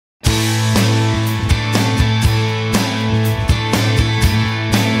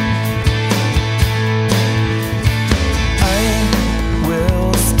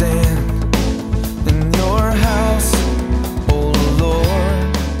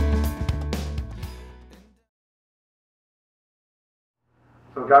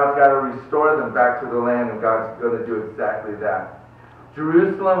God's got to restore them back to the land, and God's going to do exactly that.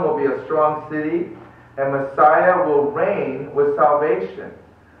 Jerusalem will be a strong city, and Messiah will reign with salvation.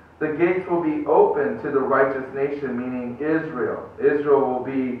 The gates will be open to the righteous nation, meaning Israel. Israel will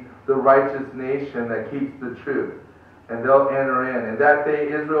be the righteous nation that keeps the truth, and they'll enter in. And that day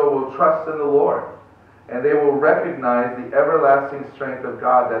Israel will trust in the Lord, and they will recognize the everlasting strength of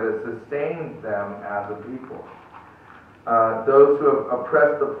God that has sustained them as a people. Those who have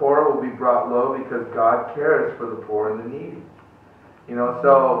oppressed the poor will be brought low because God cares for the poor and the needy.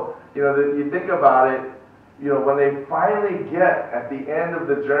 So you think about it, when they finally get at the end of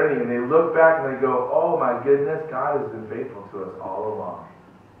the journey and they look back and they go, oh my goodness, God has been faithful to us all along.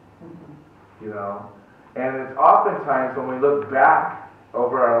 And it's oftentimes when we look back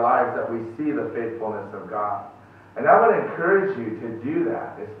over our lives that we see the faithfulness of God. And I would encourage you to do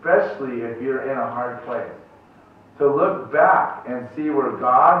that, especially if you're in a hard place. To look back and see where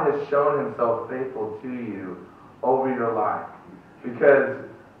God has shown himself faithful to you over your life. Because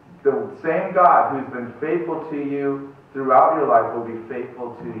the same God who's been faithful to you throughout your life will be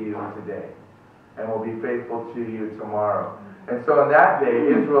faithful to you today. And will be faithful to you tomorrow. And so on that day,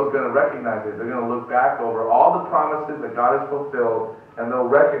 Israel's going to recognize it. They're going to look back over all the promises that God has fulfilled, and they'll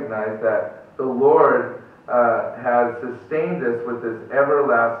recognize that the Lord has sustained us with his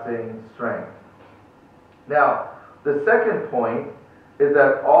everlasting strength. Now, the second point is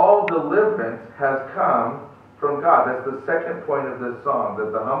that all deliverance has come from God. That's the second point of this song,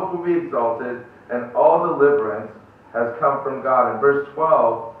 that the humble will be exalted and all deliverance has come from God. In verse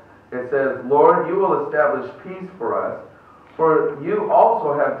 12, it says, Lord, you will establish peace for us, for you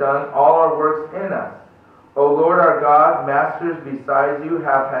also have done all our works in us. O Lord our God, masters besides you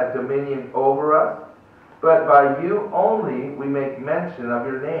have had dominion over us, but by you only we make mention of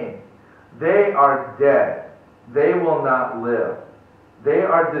your name. They are dead, they will not live. They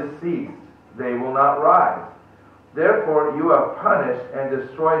are deceased, they will not rise. Therefore you have punished and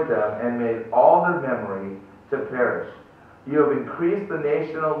destroyed them and made all their memory to perish. You have increased the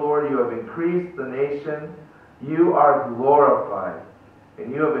nation, O Lord, you have increased the nation. You are glorified,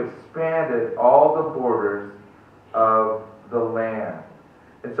 and you have expanded all the borders of the land.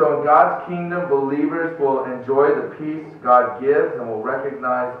 And so in God's kingdom, believers will enjoy the peace God gives and will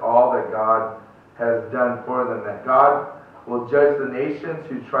recognize all that God has done for them. That God will judge the nations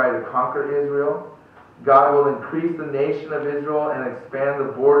who try to conquer Israel. God will increase the nation of Israel and expand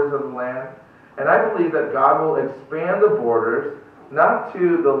the borders of the land. And I believe that God will expand the borders, not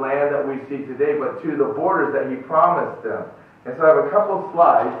to the land that we see today, but to the borders that he promised them. And so I have a couple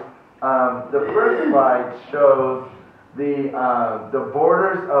slides. The first slide shows the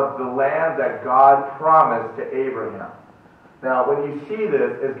borders of the land that God promised to Abraham. Now, when you see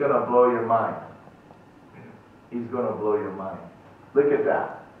this, it's going to blow your mind. He's going to blow your mind. Look at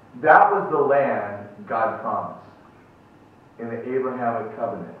that. That was the land God promised in the Abrahamic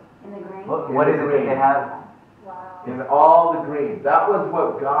covenant. In the green? What is it that they have? Wow. In all the green. That was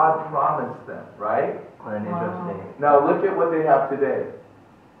what God promised them, right? Land Israel today. Now look at what they have today.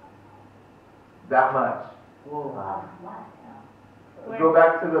 That much. Wow. Go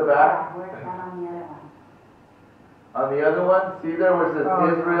back to the back. Where's that on the other one? On the other one, see there where it says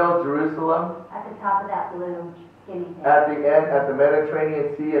Israel, Jerusalem? At the top of that blue skinny thing. At the end, at the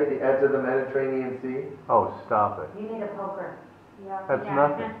Mediterranean Sea, at the edge of the Mediterranean Sea. Oh, stop it. You need a poker. That's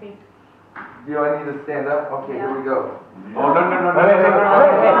nothing. Do I need to stand up? Okay, here we go. Oh, no.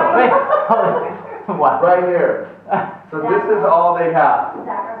 Wow. Right here. So this is all they have.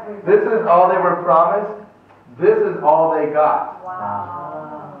 This is all they were promised. This is all they got. Wow.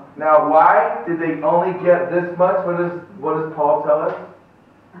 Now, why did they only get this much? What does Paul tell us?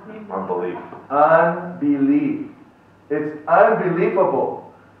 Unbelief. Unbelief. It's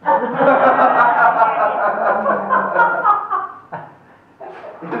unbelievable.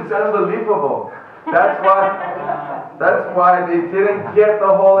 It's unbelievable. That's why they didn't get the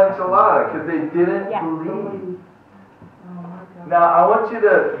whole enchilada, because they didn't believe. Now, I want you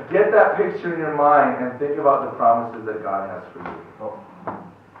to get that picture in your mind and think about the promises that God has for you.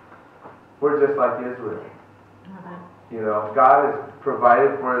 We're just like Israel. God has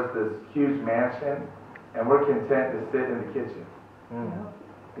provided for us this huge mansion, and we're content to sit in the kitchen.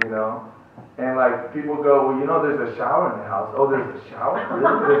 And like people go, well, there's a shower in the house. Oh, there's a shower?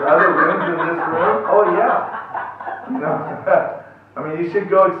 Really? There's other rooms in this room? Oh, yeah. I mean, you should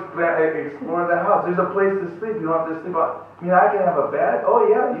go explore the house. There's a place to sleep. You don't have to sleep out. I can have a bed. Oh,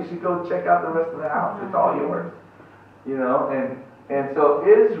 yeah. You should go check out the rest of the house. It's all yours. And so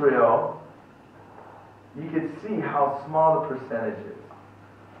Israel, you could see how small the percentage is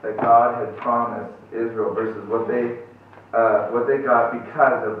that God had promised Israel versus what they what they got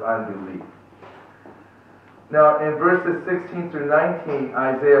because of unbelief. Now, in verses 16 through 19,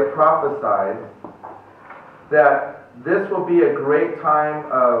 Isaiah prophesied that this will be a great time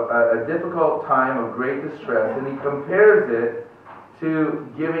of a difficult time of great distress, and he compares it to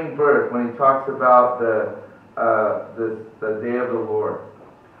giving birth when he talks about the day of the Lord.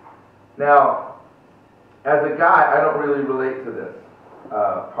 Now, as a guy, I don't really relate to this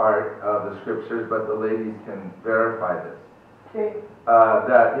part of the scriptures, but the ladies can verify this.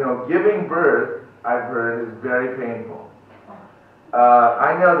 That, giving birth, I've heard, is very painful.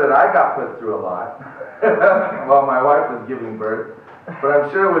 I know that I got put through a lot while my wife was giving birth, but I'm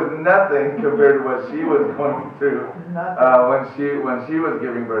sure it was nothing compared to what she was going through when she was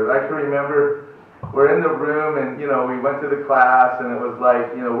giving birth. I can remember we're in the room and we went to the class and it was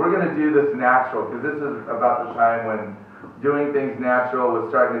like we're going to do this natural, because this is about the time when doing things natural was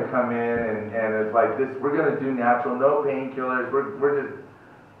starting to come in, and it's like this, we're going to do natural, no painkillers,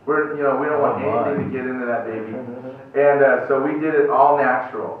 we don't want anything to get into that baby. And so we did it all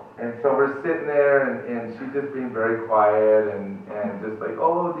natural. And so we're sitting there, and she's just being very quiet, and just like,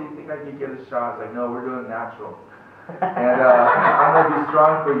 oh, do you think I could get a shot? It's like, no, we're doing natural. And I'm going to be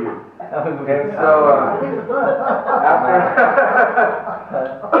strong for you. And so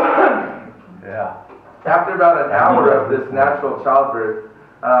after about an hour of this natural childbirth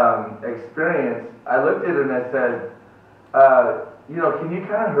experience, I looked at her and I said, can you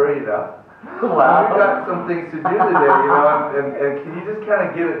kind of hurry it up? Wow. We've got some things to do today, and can you just kind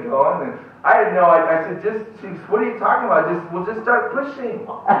of get it going? And I had no idea. I said, what are you talking about? We'll just start pushing.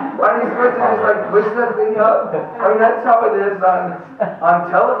 Aren't you supposed to just like push that thing up? I mean, that's how it is on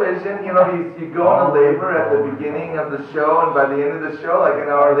television. You go into labor at the beginning of the show, and by the end of the show, like an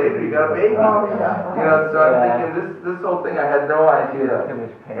hour later, you got a baby. So I'm thinking, this whole thing, I had no idea.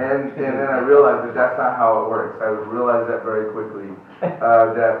 And then I realized that that's not how it works. I realized that very quickly.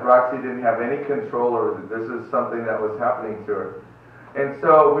 That Roxy didn't have any control over it. This is something that was happening to her. And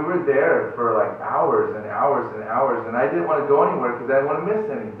so we were there for like hours and hours and hours, and I didn't want to go anywhere because I didn't want to miss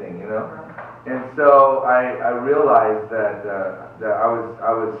anything, And so I realized that I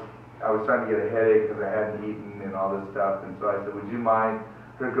was starting to get a headache because I hadn't eaten and all this stuff. And so I said, would you mind?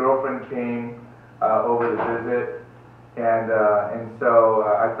 Her girlfriend came over to visit, and so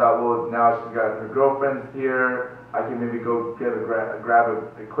I thought, well, now she's got her girlfriend's here. I can maybe go grab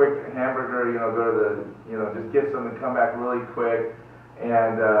a quick hamburger, go to just get something, come back really quick,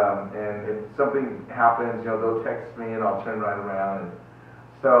 and if something happens, they'll text me and I'll turn right around. And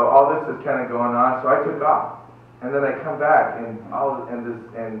so all this is kind of going on. So I took off, and then I come back, and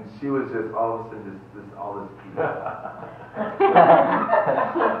she was just all of a sudden all this peace.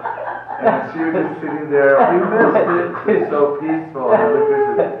 And she was just sitting there. We missed it. It's so peaceful. And I looked at her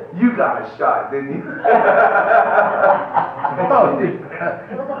and said, "You got a shot, didn't you?" It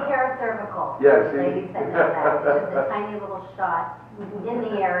was a paracervical. Yeah, Ladies that know that. It's just a tiny little shot in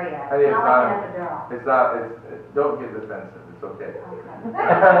the area. I mean, It's not like an epidural. It's not. Don't get defensive. It's okay.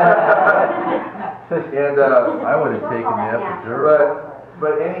 And I would have taken the epidural.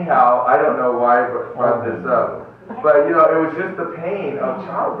 But anyhow, I don't know why I brought this up. But it was just the pain of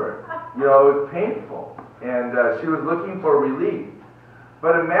childbirth. It was painful, and she was looking for relief.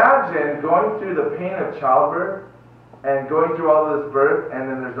 But imagine going through the pain of childbirth and going through all this birth, and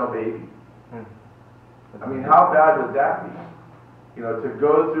then there's no baby. I mean, how bad would that be? To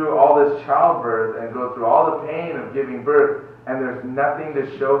go through all this childbirth and go through all the pain of giving birth, and there's nothing to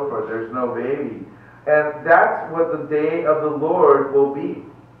show for it. There's no baby. And that's what the day of the Lord will be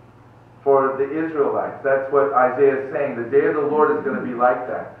for the Israelites. That's what Isaiah is saying. The day of the Lord is going to be like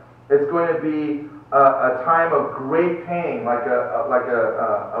that. It's going to be a time of great pain, like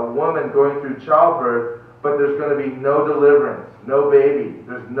a woman going through childbirth, but there's going to be no deliverance, no baby.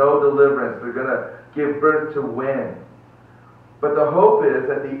 There's no deliverance. They're going to give birth to wind. But the hope is,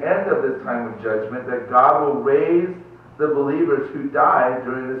 at the end of this time of judgment, that God will raise the believers who died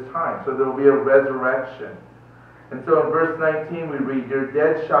during this time. So there will be a resurrection. And so in verse 19 we read, "Your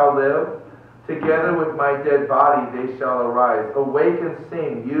dead shall live. Together with my dead body they shall arise. Awake and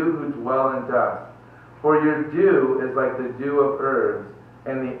sing, you who dwell in dust. For your dew is like the dew of herbs,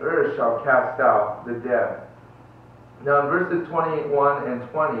 and the earth shall cast out the dead." Now in verses 21 and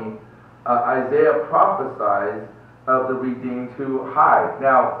 20, Isaiah prophesies of the redeemed who hide.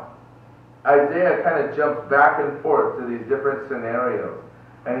 Now, Isaiah kind of jumps back and forth to these different scenarios.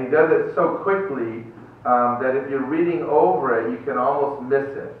 And he does it so quickly that if you're reading over it, you can almost miss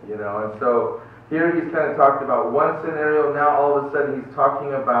it, And so here he's kind of talked about one scenario. Now all of a sudden he's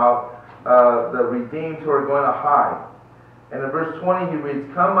talking about the redeemed who are going to hide. And in verse 20 he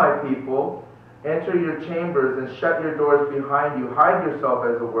reads, "Come, my people, Enter your chambers and shut your doors behind you. Hide yourself,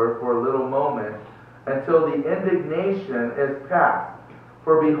 as it were, for a little moment, until the indignation is past.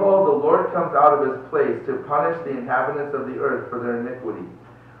 For behold, the Lord comes out of his place to punish the inhabitants of the earth for their iniquity.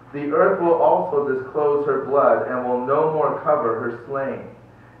 The earth will also disclose her blood, and will no more cover her slain.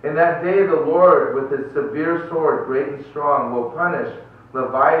 In that day the Lord, with his severe sword, great and strong, will punish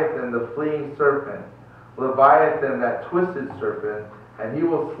Leviathan, the fleeing serpent, Leviathan, that twisted serpent, and he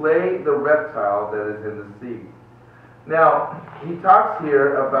will slay the reptile that is in the sea. Now, he talks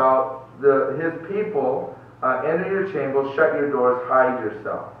here about his people, enter your chambers, shut your doors, hide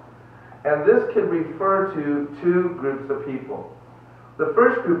yourself. And this could refer to two groups of people. The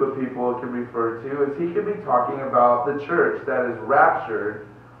first group of people it can refer to is he could be talking about the church that is raptured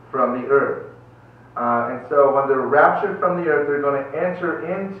from the earth. And so when they're raptured from the earth, they're going to enter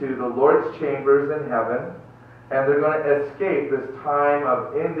into the Lord's chambers in heaven, and they're going to escape this time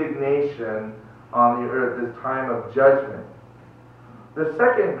of indignation on the earth, this time of judgment. The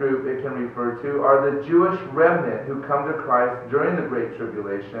second group it can refer to are the Jewish remnant who come to Christ during the Great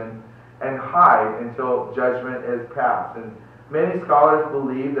Tribulation and hide until judgment is passed. And many scholars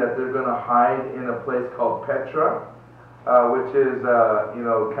believe that they're going to hide in a place called Petra, which is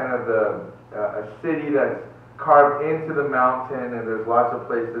kind of a city that's carved into the mountain, and there's lots of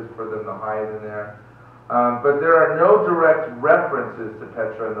places for them to hide in there. But there are no direct references to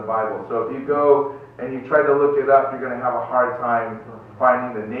Petra in the Bible. So if you go and you try to look it up, you're going to have a hard time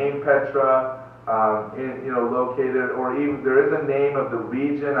finding the name Petra, located, or even there is a name of the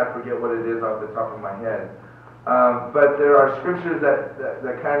region. I forget what it is off the top of my head. But there are scriptures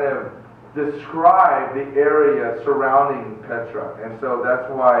that kind of describe the area surrounding Petra. And so that's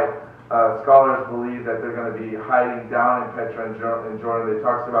why scholars believe that they're going to be hiding down in Petra and Jordan. It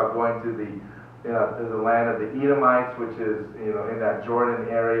talks about going to the land of the Edomites, which is in that Jordan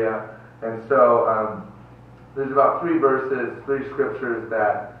area. And so there's about three scriptures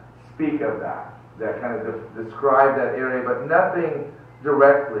that speak of that kind of describe that area, but nothing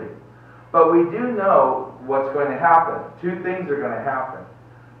directly. But we do know what's going to happen. Two things are going to happen.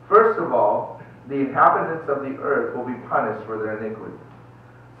 First of all, the inhabitants of the earth will be punished for their iniquity.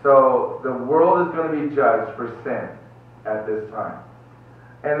 So the world is going to be judged for sin at this time.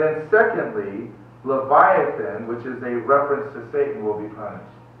 And then secondly, Leviathan, which is a reference to Satan, will be punished.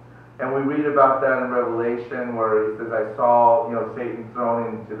 And we read about that in Revelation where he says, I saw Satan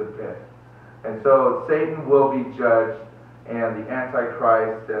thrown into the pit. And so Satan will be judged, and the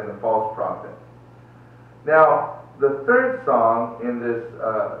Antichrist and the false prophet. Now, the third song in this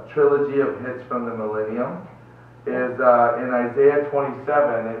trilogy of hits from the millennium is in Isaiah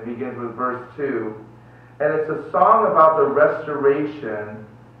 27. It begins with verse 2. And it's a song about the restoration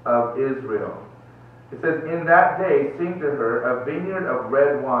of Israel. It says, in that day sing to her a vineyard of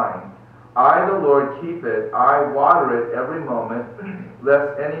red wine. I, the Lord, keep it. I water it every moment,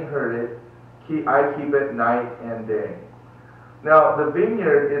 lest any hurt it. I keep it night and day. Now, the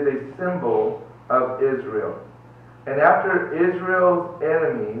vineyard is a symbol of Israel. And after Israel's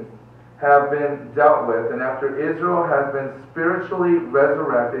enemies have been dealt with, and after Israel has been spiritually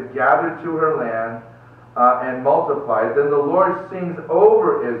resurrected, gathered to her land, and multiplied, then the Lord sings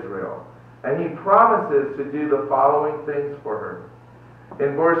over Israel. And he promises to do the following things for her.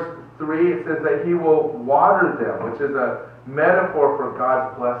 In verse 3, it says that he will water them, which is a metaphor for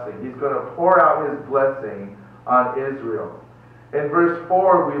God's blessing. He's going to pour out his blessing on Israel. In verse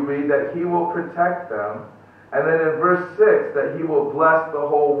 4, we read that he will protect them. And then in verse 6, that he will bless the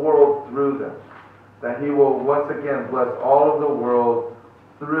whole world through them. That he will once again bless all of the world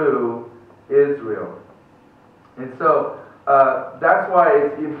through Israel. And so that's why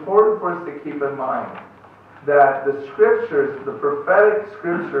it's important for us to keep in mind that the scriptures, the prophetic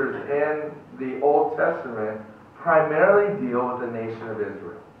scriptures in the Old Testament primarily deal with the nation of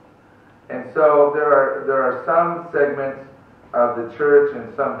Israel. And so there are some segments of the church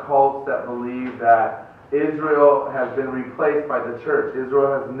and some cults that believe that Israel has been replaced by the church.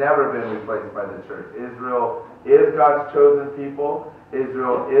 Israel has never been replaced by the church. Israel is God's chosen people.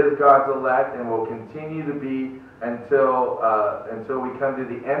 Israel is God's elect and will continue to be until we come to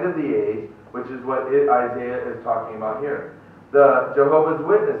the end of the age, which is what Isaiah is talking about here. The Jehovah's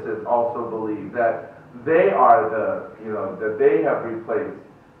Witnesses also believe that they are that they have replaced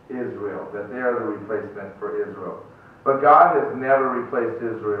Israel, that they are the replacement for Israel. But God has never replaced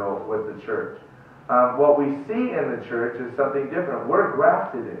Israel with the church. What we see in the church is something different. We're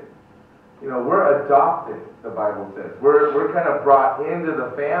grafted in. We're adopted, the Bible says. We're kind of brought into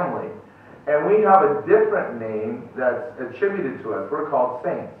the family. And we have a different name that's attributed to us. We're called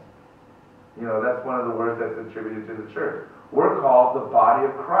saints. That's one of the words that's attributed to the church. We're called the body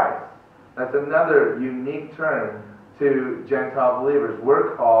of Christ. That's another unique term to Gentile believers.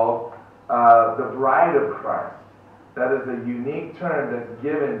 We're called the bride of Christ. That is a unique term that's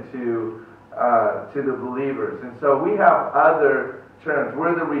given to the believers. And so we have other terms.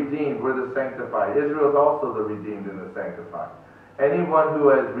 We're the redeemed. We're the sanctified. Israel is also the redeemed and the sanctified. Anyone who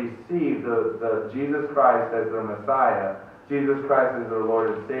has received the Jesus Christ as their Messiah, Jesus Christ as their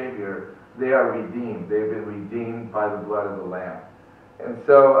Lord and Savior, they are redeemed. They've been redeemed by the blood of the Lamb. And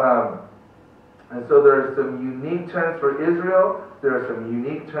so there are some unique terms for Israel. There are some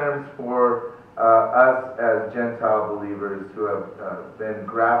unique terms for us as Gentile believers who have been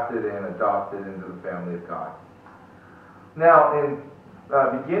grafted and adopted into the family of God. Now, in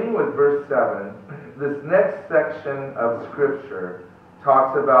beginning with verse 7, this next section of Scripture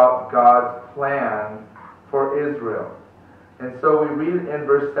talks about God's plan for Israel. And so we read in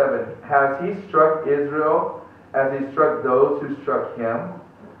verse 7, has he struck Israel as he struck those who struck him?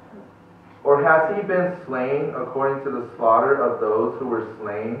 Or has he been slain according to the slaughter of those who were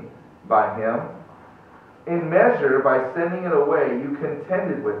slain by him? In measure, by sending it away, you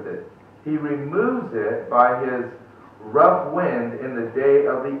contended with it. He removes it by his rough wind in the day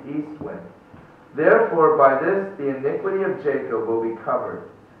of the east wind. Therefore, by this the iniquity of Jacob will be covered.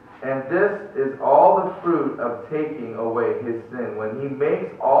 And this is all the fruit of taking away his sin, when he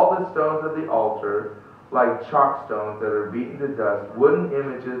makes all the stones of the altar like chalk stones that are beaten to dust. Wooden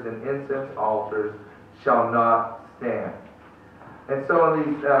images and incense altars shall not stand. And so in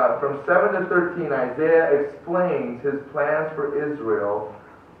these, from 7 to 13, Isaiah explains his plans for Israel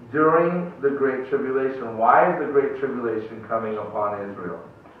during the Great Tribulation. Why is the Great Tribulation coming upon Israel?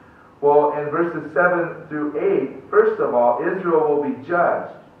 Well, in verses 7 through 8, first of all, Israel will be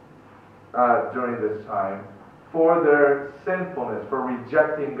judged during this time for their sinfulness, for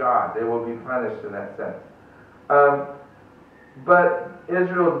rejecting God. They will be punished in that sense. But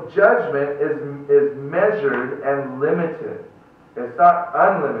Israel's judgment is measured and limited. It's not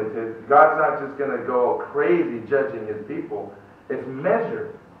unlimited. God's not just going to go crazy judging his people. It's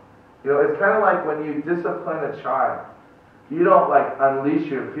measured. You know, it's kind of like when you discipline a child. You don't like unleash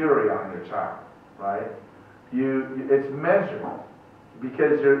your fury on your child, right? It's measured,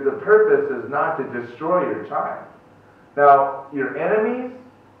 because the purpose is not to destroy your child. Now, your enemies,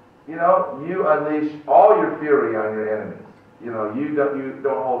 you know, you unleash all your fury on your enemies. You know, you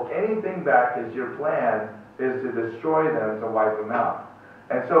don't hold anything back, because your plan is to destroy them, to wipe them out.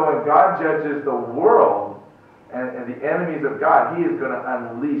 And so when God judges the world and the enemies of God, he is going to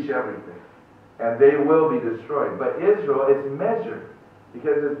unleash everything. And they will be destroyed. But Israel is measured,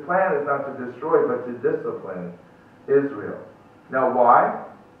 because his plan is not to destroy, but to discipline Israel. Now why?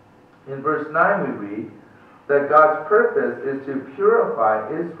 In verse 9 we read that God's purpose is to purify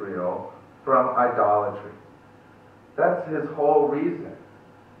Israel from idolatry. That's his whole reason.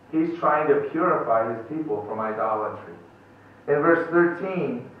 He's trying to purify his people from idolatry. In verse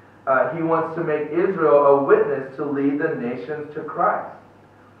 13, he wants to make Israel a witness to lead the nations to Christ.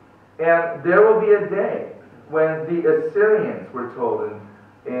 And there will be a day when the Assyrians, we're told,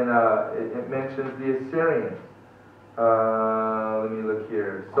 it mentions the Assyrians. Let me look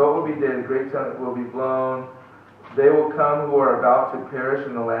here. So it will be day, the great trumpet will be blown. They will come who are about to perish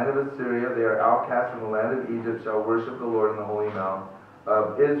in the land of Assyria. They are outcast from the land of Egypt, shall worship the Lord in the holy mount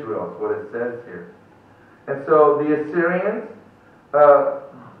of Israel. Is what it says here. And so the Assyrians,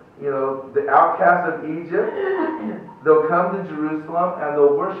 the outcasts of Egypt, they'll come to Jerusalem and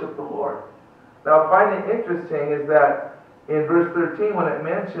they'll worship the Lord. Now, I find it interesting is that in verse 13, when it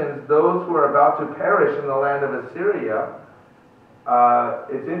mentions those who are about to perish in the land of Assyria,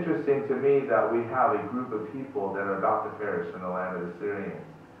 it's interesting to me that we have a group of people that are about to perish in the land of Assyrians,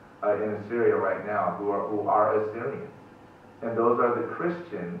 in Assyria right now, who are Assyrians. And those are the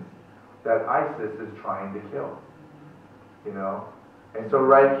Christians that ISIS is trying to kill. You know? And so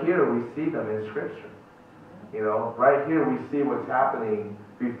right here we see them in Scripture. You know, right here we see what's happening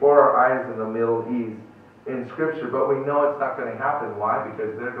before our eyes in the Middle East in Scripture, but we know it's not going to happen. Why?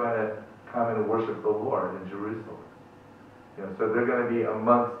 Because they're going to come and worship the Lord in Jerusalem. You know, so they're going to be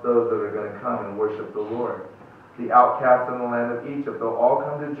amongst those that are going to come and worship the Lord. The outcasts in the land of Egypt, they'll all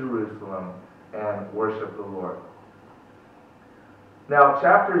come to Jerusalem and worship the Lord. Now,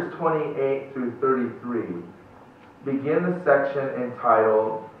 chapters 28 through 33 begin the section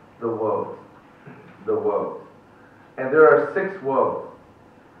entitled The Woes. The Woes. And there are 6 woes.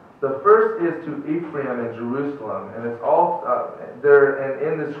 The first is to Ephraim and Jerusalem, and it's all there. And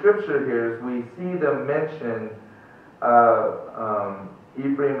in the scripture here, we see them mention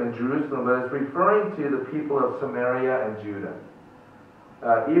Ephraim and Jerusalem, but it's referring to the people of Samaria and Judah.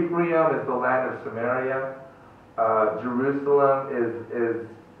 Ephraim is the land of Samaria. Jerusalem is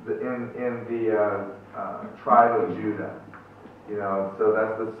in the tribe of Judah. So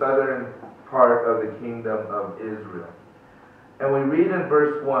that's the southern part of the kingdom of Israel. And we read in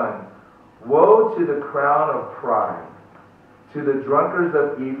verse 1, "Woe to the crown of pride, to the drunkards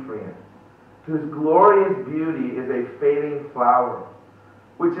of Ephraim, whose glorious beauty is a fading flower,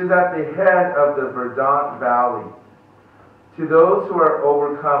 which is at the head of the verdant valley. To those who are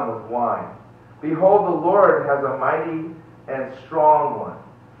overcome with wine, behold, the Lord has a mighty and strong one,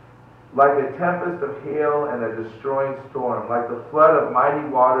 like a tempest of hail and a destroying storm, like the flood of mighty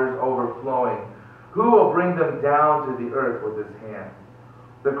waters overflowing. Who will bring them down to the earth with his hand?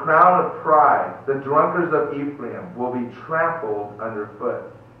 The crown of pride, the drunkards of Ephraim, will be trampled underfoot.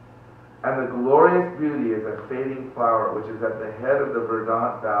 And the glorious beauty is a fading flower, which is at the head of the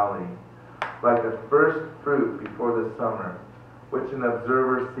verdant valley, like the first fruit before the summer, which an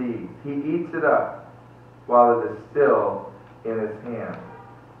observer sees. He eats it up while it is still in his hand."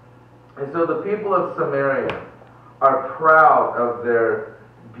 And so the people of Samaria are proud of their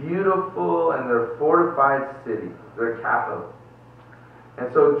beautiful and their fortified city, their capital.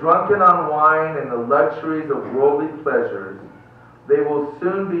 And so, drunken on wine and the luxuries of worldly pleasures, they will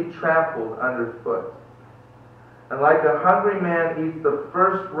soon be trampled underfoot. And like a hungry man eats the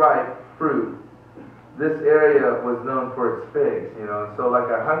first ripe fruit, this area was known for its figs, And so like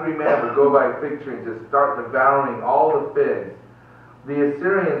a hungry man would go by a fig tree and just start devouring all the figs. The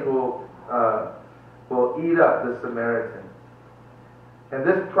Assyrians will eat up the Samaritans. And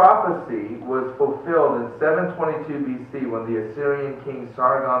this prophecy was fulfilled in 722 BC when the Assyrian king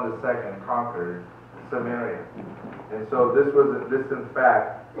Sargon II conquered Samaria. And so this in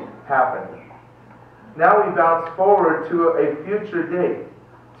fact happened. Now we bounce forward to a future date,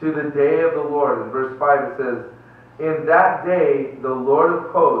 to the day of the Lord. In verse 5 it says, "In that day the Lord of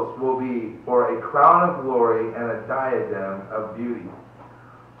hosts will be for a crown of glory and a diadem of beauty.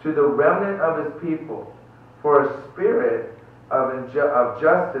 To the remnant of his people, for a spirit of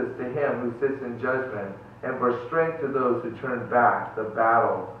justice to him who sits in judgment, and for strength to those who turn back the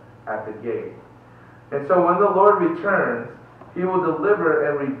battle at the gate." And so when the Lord returns, he will deliver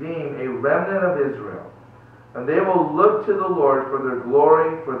and redeem a remnant of Israel. And they will look to the Lord for their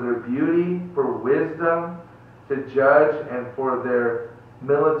glory, for their beauty, for wisdom to judge, and for their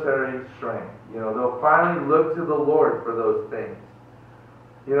military strength. They'll finally look to the Lord for those things.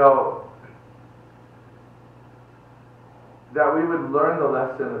 That we would learn the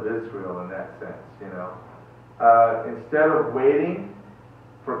lesson of Israel in that sense, instead of waiting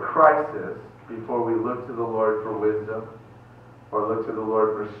for crisis before we look to the Lord for wisdom, or look to the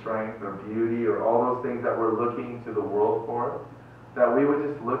Lord for strength or beauty, or all those things that we're looking to the world for, that we would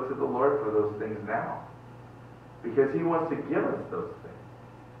just look to the Lord for those things now. Because he wants to give us those things.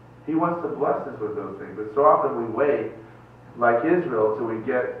 He wants to bless us with those things. But so often we wait, like Israel, till we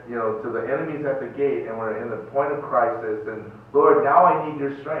get, to the enemies at the gate, and we're in the point of crisis, and Lord, now I need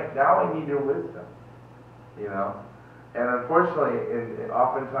your strength. Now I need your wisdom. And unfortunately,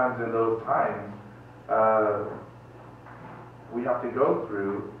 oftentimes in those times, we have to go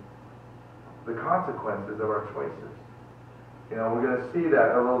through the consequences of our choices. We're going to see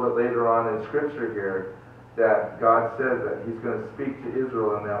that a little bit later on in Scripture here, that God says that he's going to speak to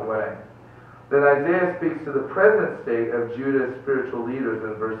Israel in that way. Then Isaiah speaks to the present state of Judah's spiritual leaders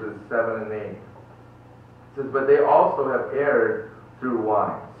in verses 7 and 8. It says, "But they also have erred through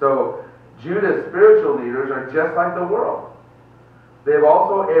wine." So Judah's spiritual leaders are just like the world. They've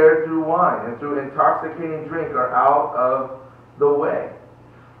also erred through wine, and through intoxicating drink are out of the way.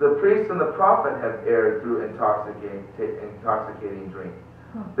 The priest and the prophet have erred through intoxicating drink.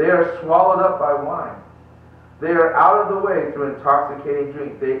 They are swallowed up by wine. They are out of the way through intoxicating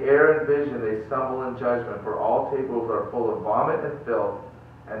drink. They err in vision. They stumble in judgment. For all tables are full of vomit and filth,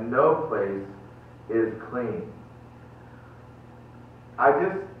 and no place is clean. I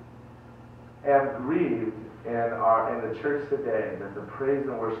just am grieved in the church today that the praise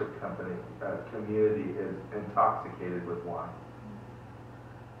and worship community is intoxicated with wine.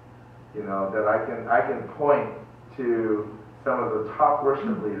 That I can point to some of the top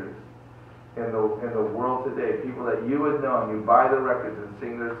worship leaders in the world today, people that you would know, and you buy the records and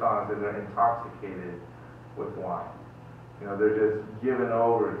sing their songs, and they're intoxicated with wine. They're just given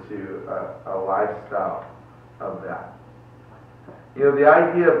over to a lifestyle of that. The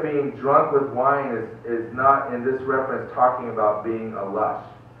idea of being drunk with wine is not, in this reference, talking about being a lush.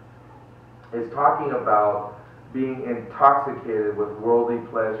 It's talking about being intoxicated with worldly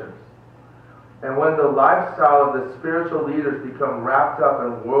pleasures. And when the lifestyle of the spiritual leaders become wrapped up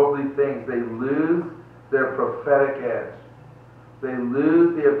in worldly things, they lose their prophetic edge. They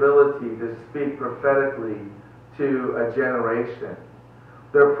lose the ability to speak prophetically to a generation.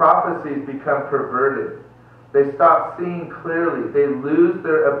 Their prophecies become perverted. They stop seeing clearly. They lose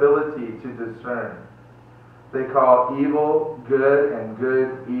their ability to discern. They call evil good and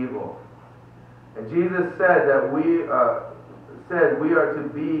good evil. And Jesus said that we are to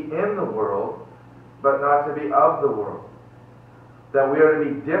be in the world, but not to be of the world. That we are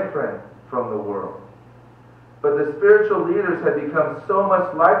to be different from the world. But the spiritual leaders had become so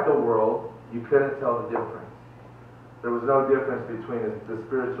much like the world, you couldn't tell the difference. There was no difference between the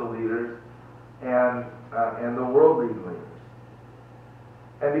spiritual leaders and the worldly leaders.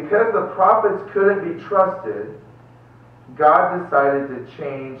 And because the prophets couldn't be trusted, God decided to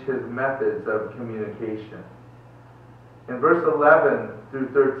change his methods of communication. In verse 11 through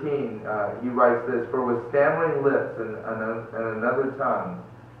 13, he writes this, "For with stammering lips and another tongue,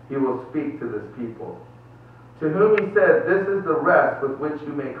 he will speak to this people. To whom he said, This is the rest with which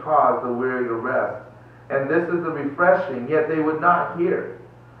you may cause the weary to rest, and this is the refreshing, yet they would not hear.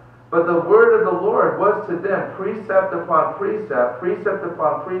 But the word of the Lord was to them precept upon precept, precept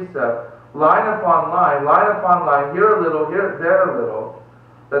upon precept, line upon line, line upon line, here a little, here there a little,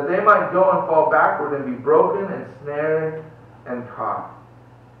 that they might go and fall backward and be broken and snared and caught."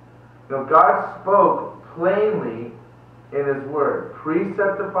 God spoke plainly in his word,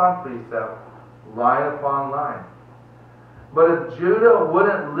 precept upon precept, line upon line. But if Judah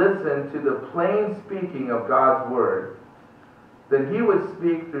wouldn't listen to the plain speaking of God's word, then he would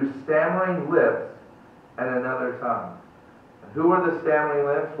speak through stammering lips and another tongue. And who were the stammering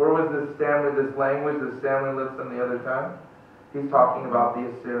lips? Where was this language, the stammering lips and the other tongue? He's talking about the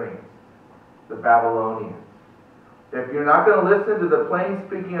Assyrians, the Babylonians. If you're not going to listen to the plain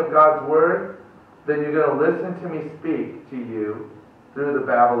speaking of God's word, then you're going to listen to me speak to you through the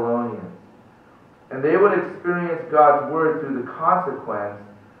Babylonians. And they would experience God's word through the consequence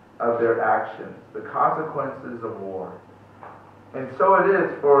of their actions, the consequences of war. And so it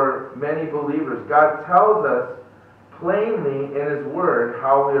is for many believers. God tells us plainly in his word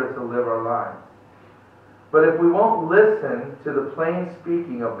how we are to live our lives. But if we won't listen to the plain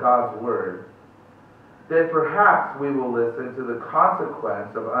speaking of God's word, then perhaps we will listen to the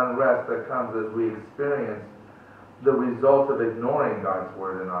consequence of unrest that comes as we experience the result of ignoring God's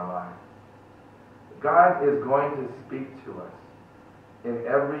word in our lives. God is going to speak to us in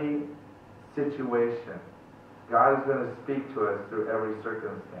every situation. God is going to speak to us through every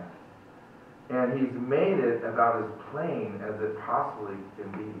circumstance. And he's made it about as plain as it possibly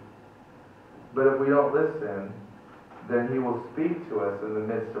can be. But if we don't listen, then he will speak to us in the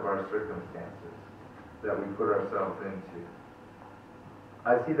midst of our circumstances that we put ourselves into.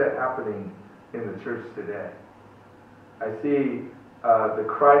 I see that happening in the church today. I see the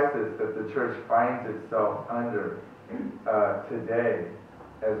crisis that the church finds itself under today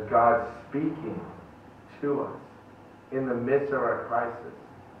as God speaking to us in the midst of our crisis,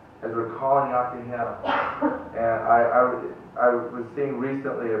 as we're calling out to him. And I was seeing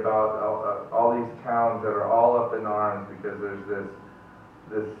recently about all these towns that are all up in arms because there's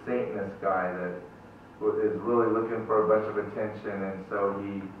this Satanist guy that is really looking for a bunch of attention, and so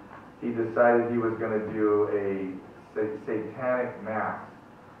he decided he was going to do a satanic mass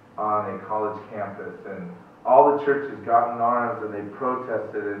on a college campus, and all the churches got in arms and they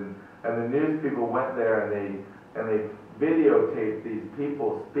protested, and the news people went there and they videotaped these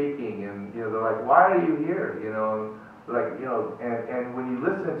people speaking, and they're like, "Why are you here?" And when you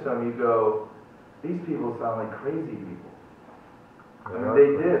listen to them, you go, "These people sound like crazy people." I mean,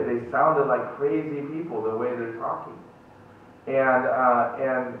 they did. They sounded like crazy people the way they're talking, and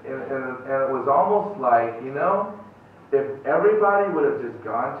it was almost like, if everybody would have just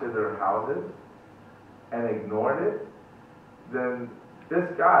gone to their houses and ignored it, then this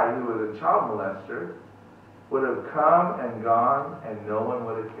guy who was a child molester would have come and gone and no one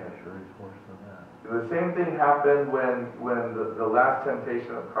would have cared. The same thing happened when the last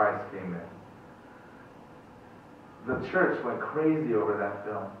temptation of Christ came in. The church went crazy over that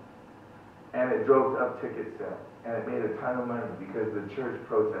film, and it drove up ticket sales, and it made a ton of money because the church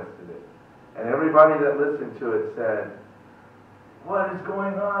protested it. And everybody that listened to it said, "What is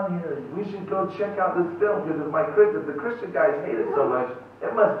going on here? We should go check out this film because if the Christian guys hate it so much,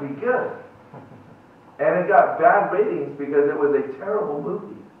 it must be good." And it got bad ratings because it was a terrible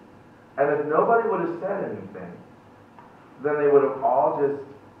movie. And if nobody would have said anything, then they would have all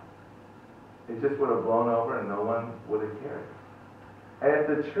it just would have blown over and no one would have cared. And if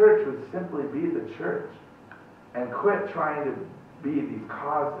the church would simply be the church and quit trying to be these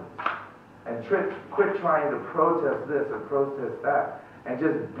causes, and quit trying to protest this or protest that, and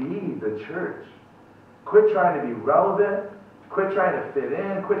just be the church. Quit trying to be relevant, quit trying to fit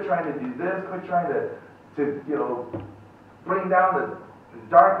in, quit trying to do this, quit trying to bring down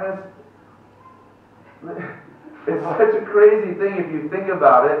Darkness, it's such a crazy thing if you think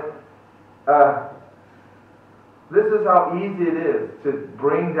about it. This is how easy it is to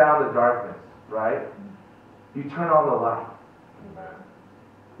bring down the darkness, right? You turn on the light.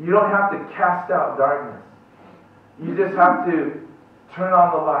 You don't have to cast out darkness. You just have to turn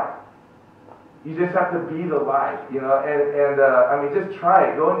on the light. You just have to be the light, you know. I mean, just try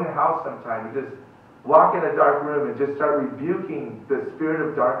it. Go in your house sometime and just walk in a dark room and just start rebuking the spirit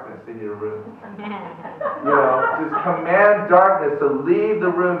of darkness in your room. You know, just command darkness to leave the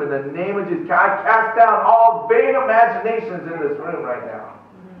room in the name of Jesus. God, cast down all vain imaginations in this room right now.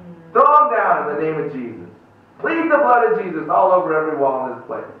 Throw them down in the name of Jesus. Plead the blood of Jesus all over every wall in this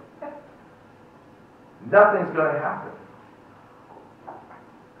place. Nothing's going to happen.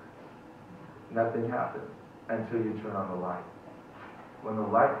 Nothing happens until you turn on the light. When the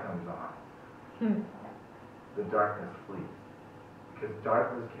light comes on, the darkness flees. Because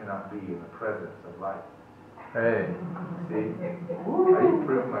darkness cannot be in the presence of light. Hey. See? How you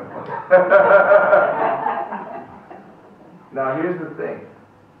prove my point. Now here's the thing.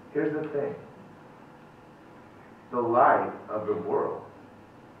 Here's the thing. The light of the world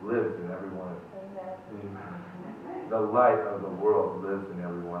lives in every one of you. The light of the world lives in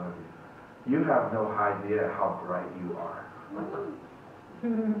every one of you. You have no idea how bright you are.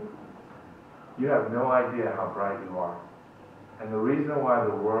 You have no idea how bright you are. And the reason why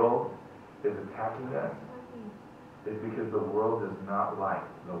the world is attacking us is because the world does not like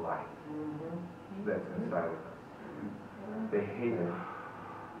the light that's inside of us. They hate it.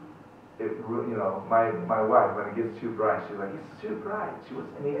 You know, my wife, when it gets too bright, she's like, it's too bright. She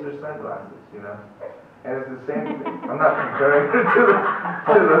needs her sunglasses, you know. And it's the same thing. I'm not comparing her to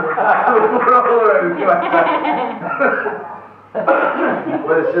the world or anything like that.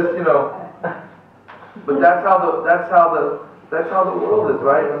 But it's just, you know. But that's how the world is,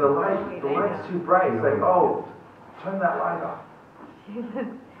 right? When the light's too bright, it's like, oh, turn that light off. You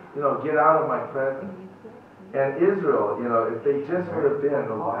know, get out of my presence. And Israel, you know, if they just would have been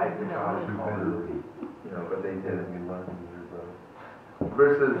the light that God had called them to be, you know, but they didn't.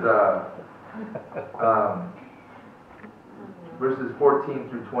 Verses 14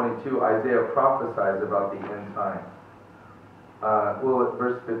 through 22, Isaiah prophesies about the end time. At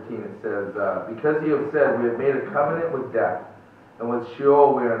verse 15 it says, because you have said, we have made a covenant with death, and with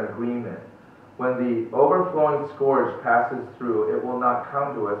Sheol we are in agreement. When the overflowing scourge passes through, it will not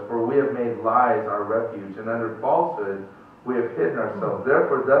come to us, for we have made lies our refuge, and under falsehood we have hidden ourselves.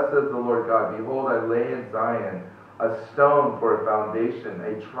 Therefore, thus says the Lord God, behold, I lay in Zion a stone for a foundation,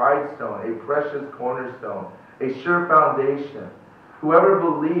 a tried stone, a precious cornerstone, a sure foundation. Whoever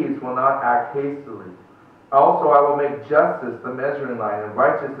believes will not act hastily. Also, I will make justice the measuring line, and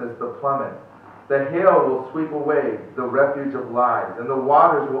righteousness the plummet. The hail will sweep away the refuge of lies, and the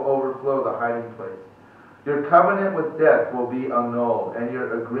waters will overflow the hiding place. Your covenant with death will be annulled, and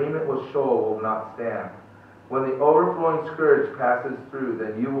your agreement with Sheol will not stand. When the overflowing scourge passes through,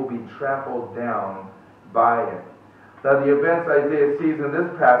 then you will be trampled down by it. Now the events Isaiah sees in this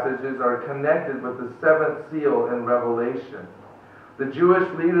passage are connected with the seventh seal in Revelation. The Jewish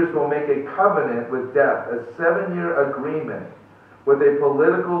leaders will make a covenant with death, a 7-year agreement with a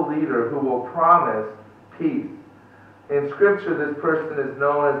political leader who will promise peace. In Scripture, this person is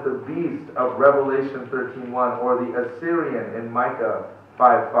known as the beast of Revelation 13:1, or the Assyrian in Micah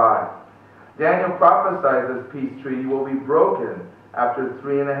 5:5. Daniel prophesies this peace treaty will be broken after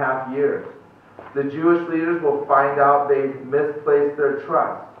 3.5 years. The Jewish leaders will find out they've misplaced their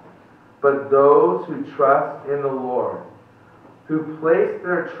trust. But those who trust in the Lord, who place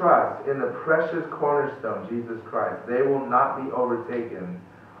their trust in the precious cornerstone, Jesus Christ, they will not be overtaken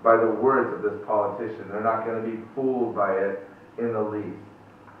by the words of this politician. They're not going to be fooled by it in the least.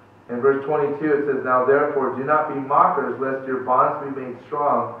 In verse 22 it says, now therefore do not be mockers, lest your bonds be made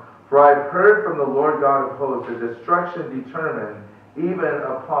strong. For I have heard from the Lord God of hosts a destruction determined even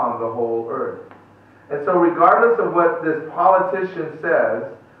upon the whole earth. And so regardless of what this politician says,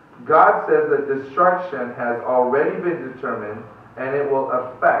 God says that destruction has already been determined, and it will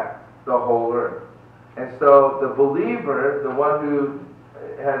affect the whole earth. And so the believer, the one who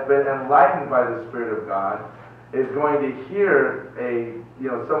has been enlightened by the Spirit of God, is going to hear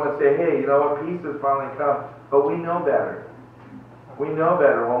someone say, hey, you know what, peace has finally come. But we know better. We know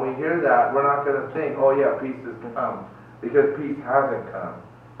better. When we hear that, we're not going to think, oh yeah, peace has come. Because peace hasn't come.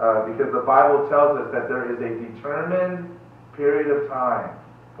 Because the Bible tells us that there is a determined period of time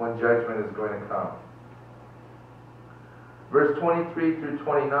when judgment is going to come. Verse 23 through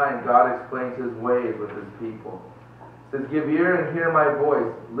 29, God explains His ways with His people. It says, give ear and hear my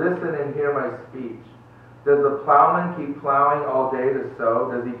voice. Listen and hear my speech. Does the plowman keep plowing all day to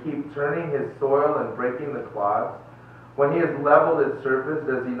sow? Does he keep turning his soil and breaking the clods? When he has leveled its surface,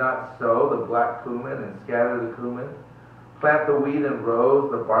 does he not sow the black cumin and scatter the cumin? Plant the wheat in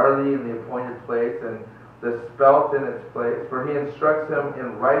rows, the barley in the appointed place, and the spelt in its place? For he instructs him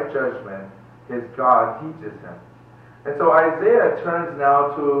in right judgment. His God teaches him. And so Isaiah turns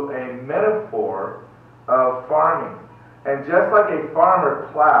now to a metaphor of farming. And just like a farmer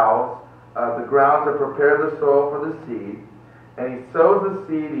plows the ground to prepare the soil for the seed, and he sows the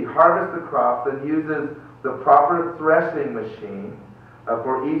seed, he harvests the crops, and uses the proper threshing machine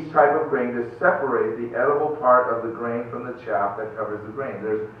for each type of grain to separate the edible part of the grain from the chaff that covers the grain.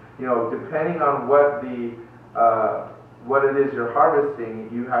 There's, depending on what it is you're harvesting,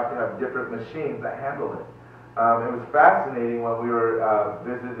 you have to have different machines that handle it. It was fascinating when we were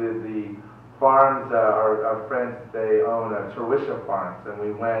visited the farms. Our friends, they own Terwisha farms, and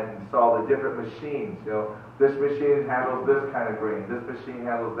we went and saw the different machines. This machine handles this kind of grain. This machine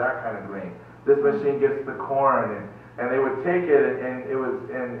handles that kind of grain. This machine gets the corn, and they would take it, and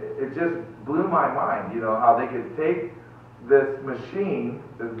it just blew my mind. How they could take this machine,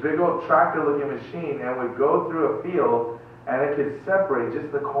 this big old tractor-looking machine, and would go through a field, and it could separate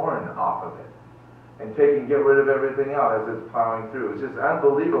just the corn off of it, and take and get rid of everything else as it's plowing through. It's just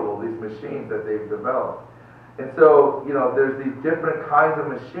unbelievable, these machines that they've developed. And so, there's these different kinds of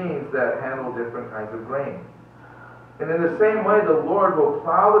machines that handle different kinds of grain. And in the same way, the Lord will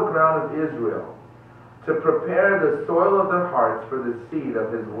plow the ground of Israel to prepare the soil of their hearts for the seed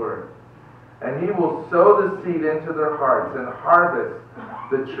of his word. And he will sow the seed into their hearts and harvest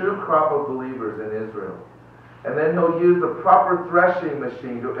the true crop of believers in Israel. And then he'll use the proper threshing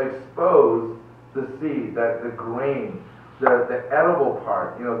machine to expose the seed, that the grain, the edible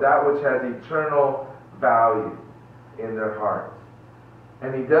part, that which has eternal value in their hearts.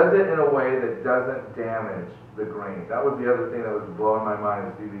 And he does it in a way that doesn't damage the grain. That was the other thing that was blowing my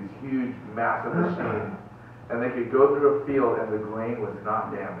mind, to see these huge, massive machines, and they could go through a field and the grain was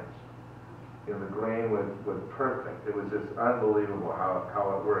not damaged. The grain was perfect. It was just unbelievable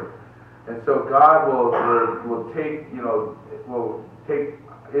how it worked. And so God will take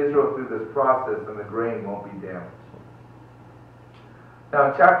Israel through this process, and the grain won't be damaged.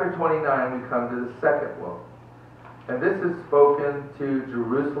 Now in chapter 29 we come to the second woe. And this is spoken to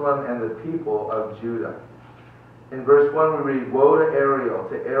Jerusalem and the people of Judah. In verse 1 we read, Woe to Ariel,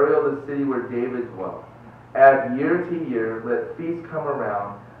 the city where David dwelt. Add year to year, let feasts come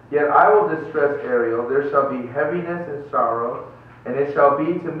around. Yet I will distress Ariel, there shall be heaviness and sorrow, and it shall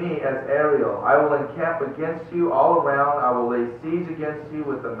be to me as Ariel. I will encamp against you all around. I will lay siege against you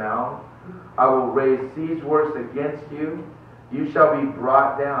with a mound. I will raise siege works against you. You shall be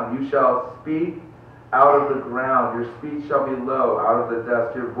brought down. You shall speak out of the ground. Your speech shall be low out of the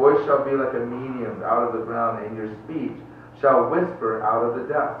dust. Your voice shall be like a medium out of the ground, and your speech shall whisper out of the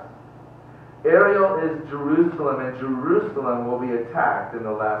dust. Ariel is Jerusalem, and Jerusalem will be attacked in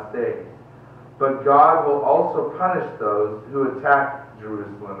the last days. But God will also punish those who attack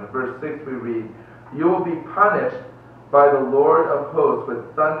Jerusalem. In verse 6 we read, You will be punished by the Lord of hosts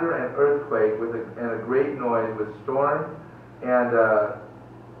with thunder and earthquake, and a great noise, with storm and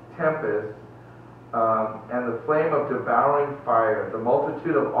tempest, and the flame of devouring fire. The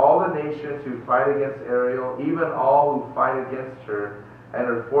multitude of all the nations who fight against Ariel, even all who fight against her and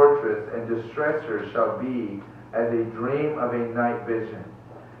her fortress, and distress her, shall be as a dream of a night vision.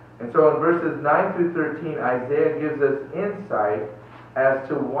 And so in verses 9 through 13, Isaiah gives us insight as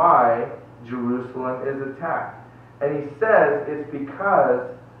to why Jerusalem is attacked. And he says it's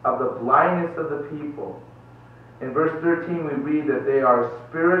because of the blindness of the people. In verse 13 we read that they are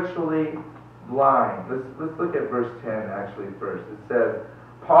spiritually blind. Let's look at verse 10 actually first. It says,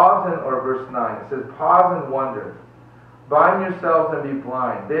 or verse 9, it says, Pause and wonder. Bind yourselves and be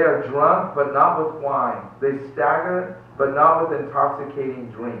blind. They are drunk, but not with wine. They stagger, but not with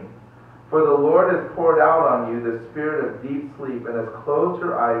intoxicating drink. For the Lord has poured out on you the spirit of deep sleep, and has closed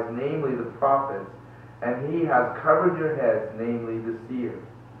your eyes, namely the prophets, and he has covered your heads, namely the seers.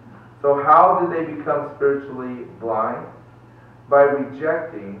 So how did they become spiritually blind? By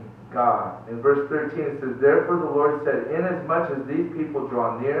rejecting God. In verse 13 it says, Therefore the Lord said, Inasmuch as these people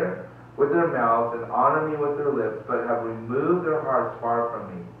draw near with their mouths and honor me with their lips, but have removed their hearts far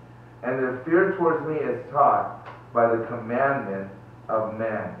from me, and their fear towards me is taught by the commandment of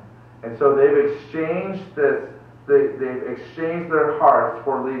men. And so they've exchanged they've exchanged their hearts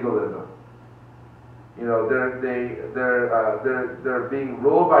for legalism. They're being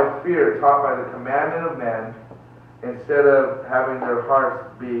ruled by fear, taught by the commandment of men, instead of having their hearts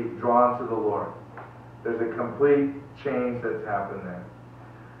be drawn to the Lord. There's a complete change that's happened there.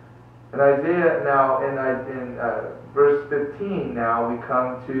 In Isaiah now, in verse 15 now, we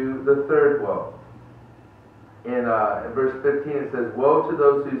come to the third woe. In verse 15 it says, "Woe to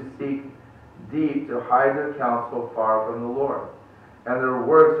those who seek deep to hide their counsel far from the Lord, and their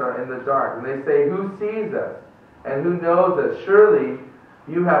works are in the dark. And they say, who sees us? And who knows us? Surely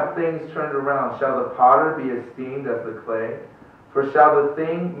you have things turned around. Shall the potter be esteemed as the clay? For shall the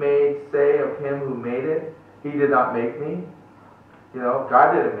thing made say of him who made it, he did not make me?"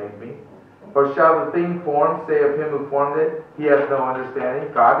 God didn't make me. "Or shall the thing formed say of him who formed it, he has no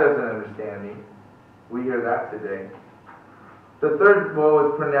understanding?" God doesn't understand me. We hear that today. The third woe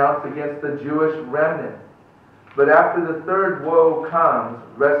is pronounced against the Jewish remnant. But after the third woe comes,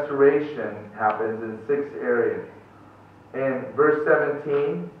 restoration happens in 6 areas. In verse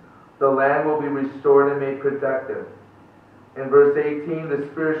 17, the land will be restored and made productive. In verse 18, the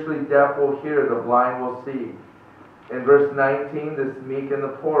spiritually deaf will hear, the blind will see. In verse 19, the meek and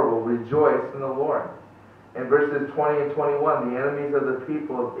the poor will rejoice in the Lord. In verses 20 and 21, the enemies of the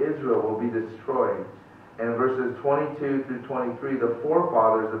people of Israel will be destroyed. And in verses 22 through 23, the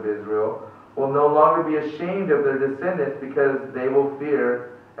forefathers of Israel will no longer be ashamed of their descendants because they will fear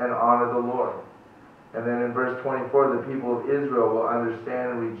and honor the Lord. And then in verse 24, the people of Israel will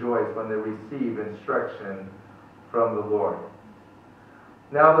understand and rejoice when they receive instruction from the Lord.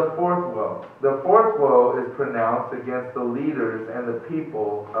 Now the fourth woe. The fourth woe is pronounced against the leaders and the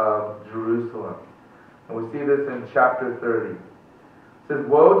people of Jerusalem. And we see this in chapter 30. It says,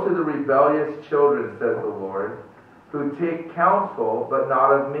 "Woe to the rebellious children, says the Lord, who take counsel, but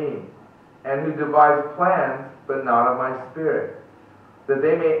not of me, and who devise plans, but not of my spirit, that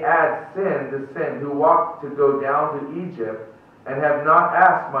they may add sin to sin, who walk to go down to Egypt, and have not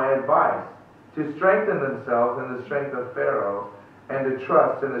asked my advice, to strengthen themselves in the strength of Pharaoh, and to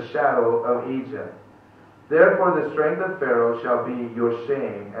trust in the shadow of Egypt. Therefore the strength of Pharaoh shall be your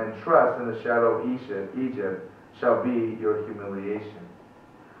shame, and trust in the shadow of Egypt shall be your humiliation."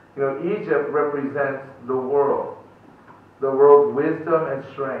 Egypt represents the world's wisdom and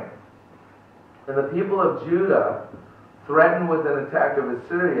strength. And the people of Judah, threatened with an attack of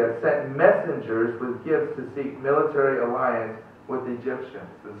Assyria, sent messengers with gifts to seek military alliance with the Egyptians.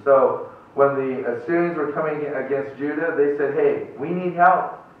 And so when the Assyrians were coming against Judah, they said, "Hey, we need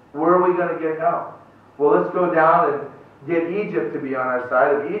help. Where are we going to get help? Well, let's go down and get Egypt to be on our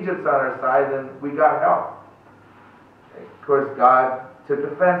side. If Egypt's on our side, then we got help." Of course, God took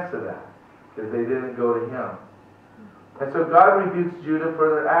offense to that because they didn't go to him. And so God rebukes Judah for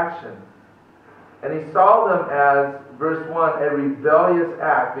their actions. And he saw them as, verse 1, a rebellious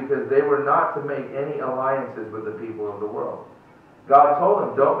act because they were not to make any alliances with the people of the world. God told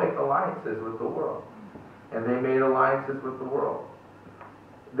them, don't make alliances with the world. And they made alliances with the world.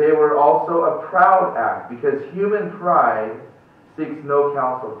 They were also a proud act because human pride seeks no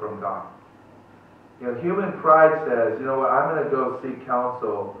counsel from God. Human pride says, you know what, I'm going to go seek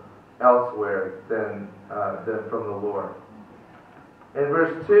counsel elsewhere than from the Lord. In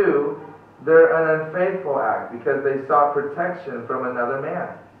verse 2, they're an unfaithful act because they sought protection from another man.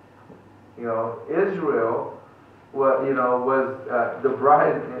 Israel was the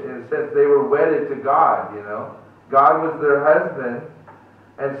bride, in a sense. They were wedded to God. God was their husband,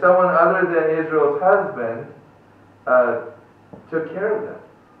 and someone other than Israel's husband took care of them.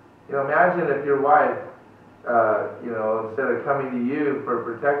 Imagine if your wife, instead of coming to you for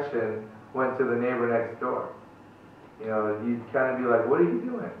protection, went to the neighbor next door. You'd kind of be like, "What are you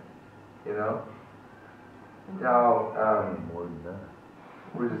doing?" Now, More than that.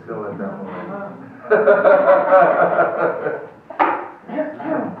 we're just going to let that one.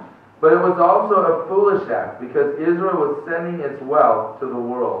 But it was also a foolish act because Israel was sending its wealth to the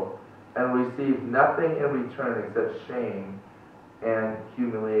world and received nothing in return except shame and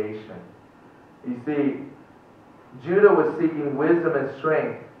humiliation. You see, Judah was seeking wisdom and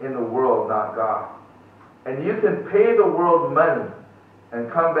strength in the world, not God. And you can pay the world money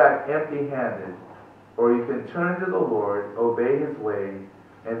and come back empty-handed, or you can turn to the Lord, obey his ways,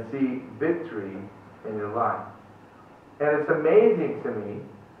 and see victory in your life. And it's amazing to me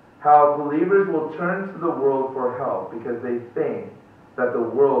how believers will turn to the world for help because they think that the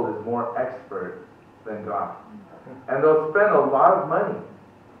world is more expert than God. And they'll spend a lot of money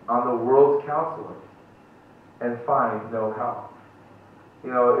on the world's counselors and find no help.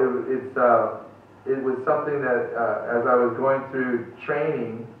 It was something that as I was going through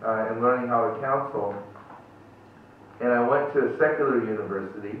training and learning how to counsel, and I went to a secular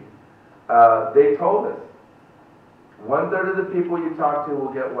university, they told us, 1/3 of the people you talk to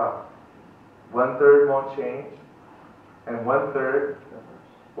will get wealth. 1/3 won't change, and 1/3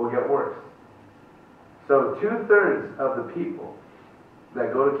 will get worse. So 2/3 of the people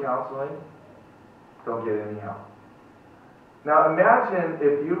that go to counseling don't get any help. Now imagine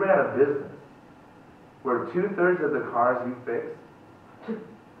if you ran a business where 2/3 of the cars you fixed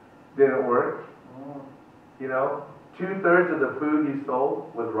didn't work. You know, 2/3 of the food you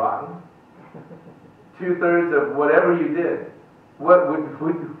sold was rotten. 2/3 of whatever you did. What would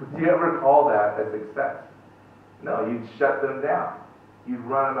you ever call that a success? No, you'd shut them down. You'd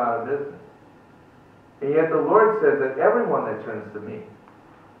run them out of business. And yet the Lord says that everyone that turns to me,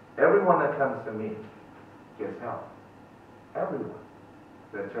 everyone that comes to me gets help. Everyone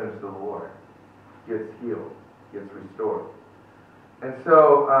that turns to the Lord gets healed, gets restored. And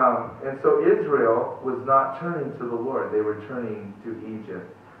so Israel was not turning to the Lord. They were turning to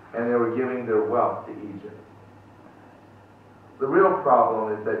Egypt. And they were giving their wealth to Egypt. The real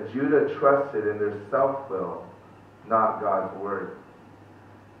problem is that Judah trusted in their self-will, not God's word.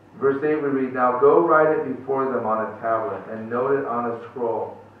 Verse 8 we read, "Now go write it before them on a tablet, and note it on a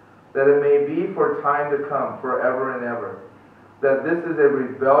scroll, that it may be for time to come, forever and ever, that this is a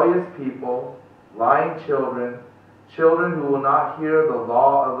rebellious people, lying children, children who will not hear the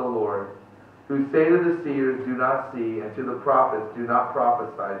law of the Lord, who say to the seers, do not see, and to the prophets, do not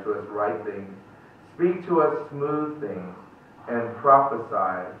prophesy to us right things. Speak to us smooth things, and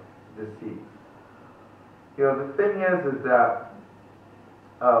prophesy deceit." You know, the thing is that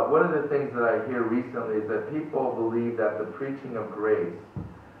one of the things that I hear recently is that people believe that the preaching of grace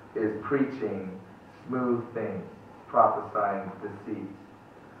is preaching smooth things, prophesying deceit.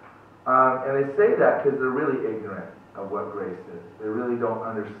 And they say that because they're really ignorant of what grace is. They really don't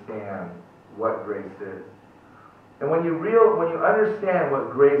understand what grace is. And when you understand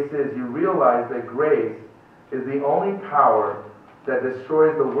what grace is, you realize that grace is the only power that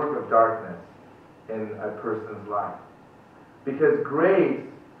destroys the work of darkness in a person's life. Because grace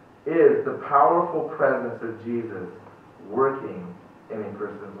is the powerful presence of Jesus working in a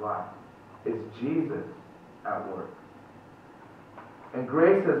person's life. It's Jesus at work. And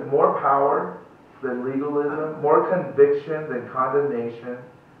grace has more power than legalism, more conviction than condemnation,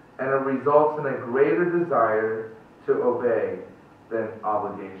 and it results in a greater desire to obey than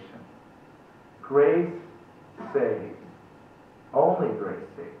obligation. Grace saves. Only grace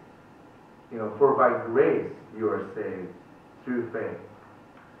saves. You know, for by grace you are saved through faith.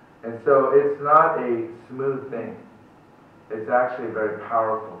 And so it's not a smooth thing. It's actually a very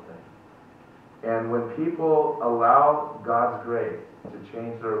powerful thing. And when people allow God's grace to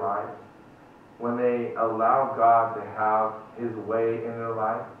change their life, when they allow God to have His way in their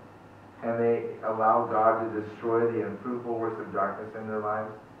life, and they allow God to destroy the unfruitful works of darkness in their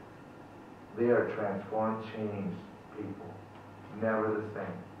lives, they are transformed, changed people. Never the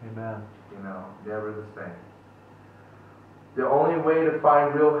same. Amen. You know, never the same. The only way to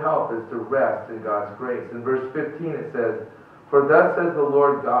find real help is to rest in God's grace. In verse 15 it says, "For thus says the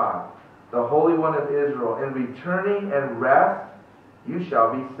Lord God, the Holy One of Israel, in returning and rest you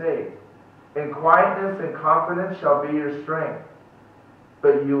shall be saved. In quietness and confidence shall be your strength.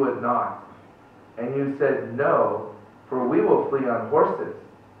 But you would not. And you said, No, for we will flee on horses.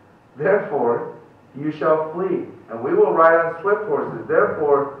 Therefore you shall flee, and we will ride on swift horses.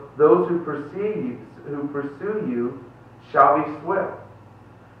 Therefore those who pursue you shall be swift."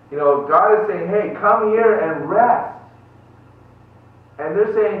 You know, God is saying, hey, come here and rest. And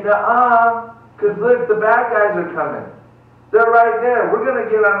they're saying, nuh-uh, because look, the bad guys are coming. They're right there. We're going to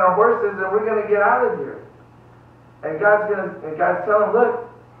get on our horses and we're going to get out of here. And God's telling them, look,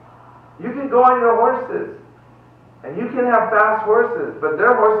 you can go on your horses. And you can have fast horses, but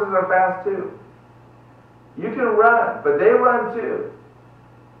their horses are fast too. You can run, but they run too.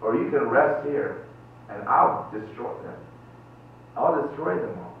 Or you can rest here, and I'll destroy them. I'll destroy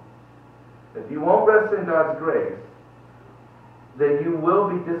them all. If you won't rest in God's grace, then you will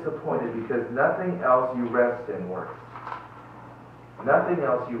be disappointed because nothing else you rest in works. Nothing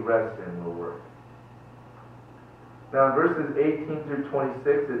else you rest in will work. Now in verses 18 through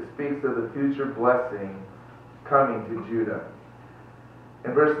 26, it speaks of the future blessing coming to Judah.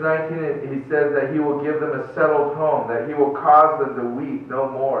 In verse 19, he says that he will give them a settled home, that he will cause them to weep no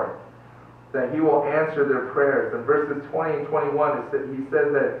more, that he will answer their prayers. In verses 20 and 21, he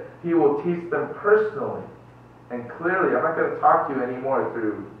says that he will teach them personally and clearly. I'm not going to talk to you anymore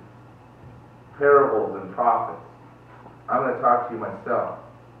through parables and prophets. I'm going to talk to you myself.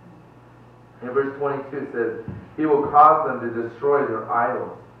 In verse 22, it says, he will cause them to destroy their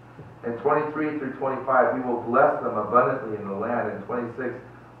idols. In 23 through 25, he will bless them abundantly in the land. In 26,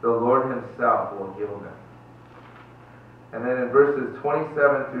 the Lord himself will heal them. And then in verses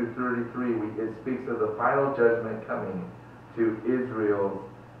 27 through 33, it speaks of the final judgment coming to Israel's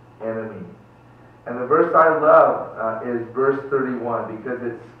enemy. And the verse I love is verse 31 because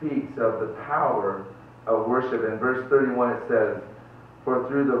it speaks of the power of worship. In verse 31 it says, "For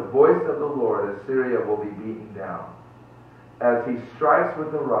through the voice of the Lord Assyria will be beaten down, as he strikes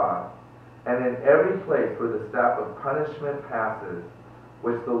with the rod, and in every place where the staff of punishment passes,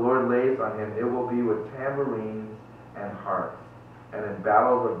 which the Lord lays on him, it will be with tambourines and harps, and in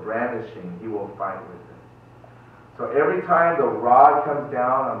battles of brandishing he will fight with it." So every time the rod comes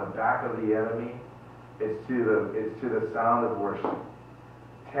down on the back of the enemy, it's to the sound of worship.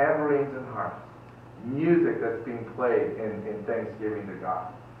 Tambourines and harps. Music that's being played in thanksgiving to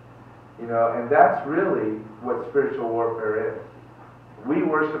God. You know, and that's really what spiritual warfare is. We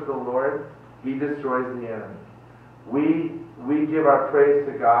worship the Lord, he destroys the enemy. We give our praise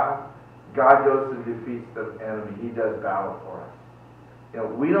to God, God goes and defeats the enemy. He does battle for us. You know,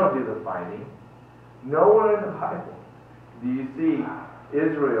 we don't do the fighting. Nowhere in the Bible do you see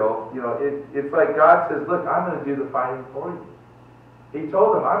Israel, you know, it's like God says, look, I'm going to do the fighting for you. He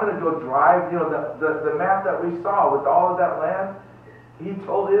told them, I'm going to go drive, you know, the map that we saw with all of that land. He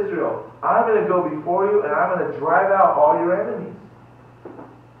told Israel, I'm going to go before you and I'm going to drive out all your enemies.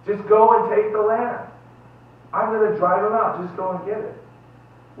 Just go and take the land. I'm going to drive them out. Just go and get it.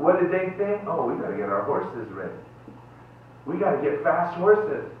 What did they think? Oh, we got to get our horses ready. We got to get fast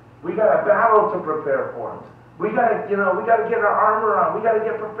horses. We got a battle to prepare for them. We got to get our armor on. We got to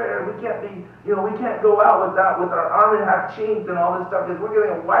get prepared. We can't be, we can't go out with our armor half chinked and all this stuff because we're going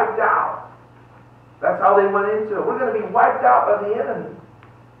to get wiped out. That's how they went into it. We're going to be wiped out by the enemy.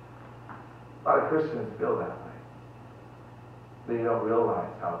 A lot of Christians feel that way. They don't realize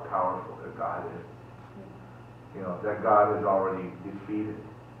how powerful their God is. That God is already defeated.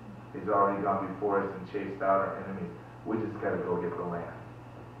 He's already gone before us and chased out our enemies. We just got to go get the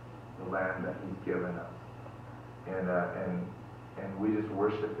land that he's given us. And we just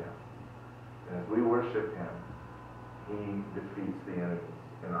worship him. And as we worship him, he defeats the enemies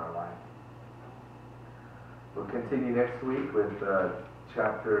in our life. We'll continue next week with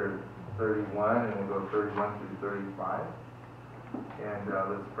chapter 31, and we'll go 31 through 35. And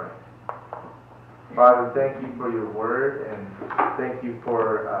let's pray. Father, thank you for your word, and thank you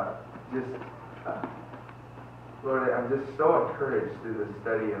for Lord, I'm just so encouraged through this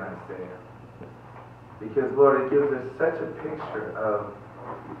study in Isaiah. Because, Lord, it gives us such a picture of,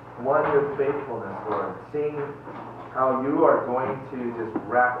 one, your faithfulness, Lord, seeing how you are going to just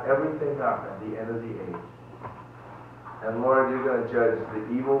wrap everything up at the end of the age. And, Lord, you're going to judge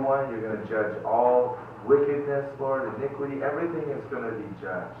the evil one. You're going to judge all wickedness, Lord, iniquity. Everything is going to be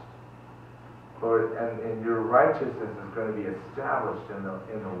judged. Lord, and your righteousness is going to be established in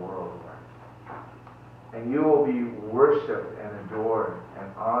the world, Lord. And you will be worshipped and adored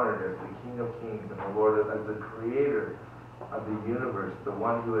and honored as the King of Kings and the Lord, as the creator of the universe, the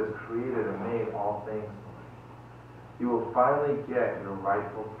one who has created and made all things. You will finally get your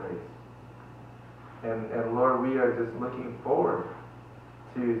rightful place. And Lord, we are just looking forward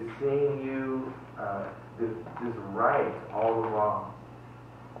to seeing you just right all the wrongs.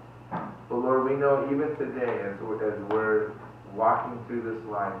 But Lord, we know even today, as we're walking through this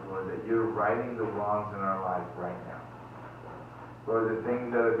life, Lord, that you're righting the wrongs in our life right now. Lord, the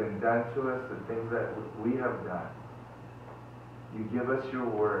things that have been done to us, the things that we have done, you give us your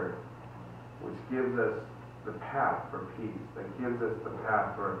word, which gives us the path for peace, that gives us the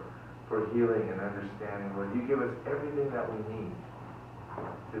path for healing and understanding. Lord, you give us everything that we need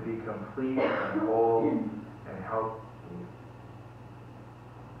to be complete and whole and healthy.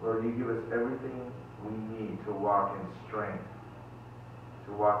 Lord, you give us everything we need to walk in strength,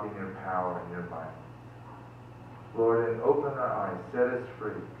 to walk in your power and your might. Lord, and open our eyes, set us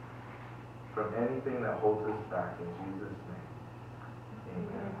free from anything that holds us back in Jesus' name.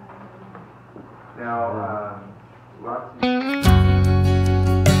 Amen. Now, lots of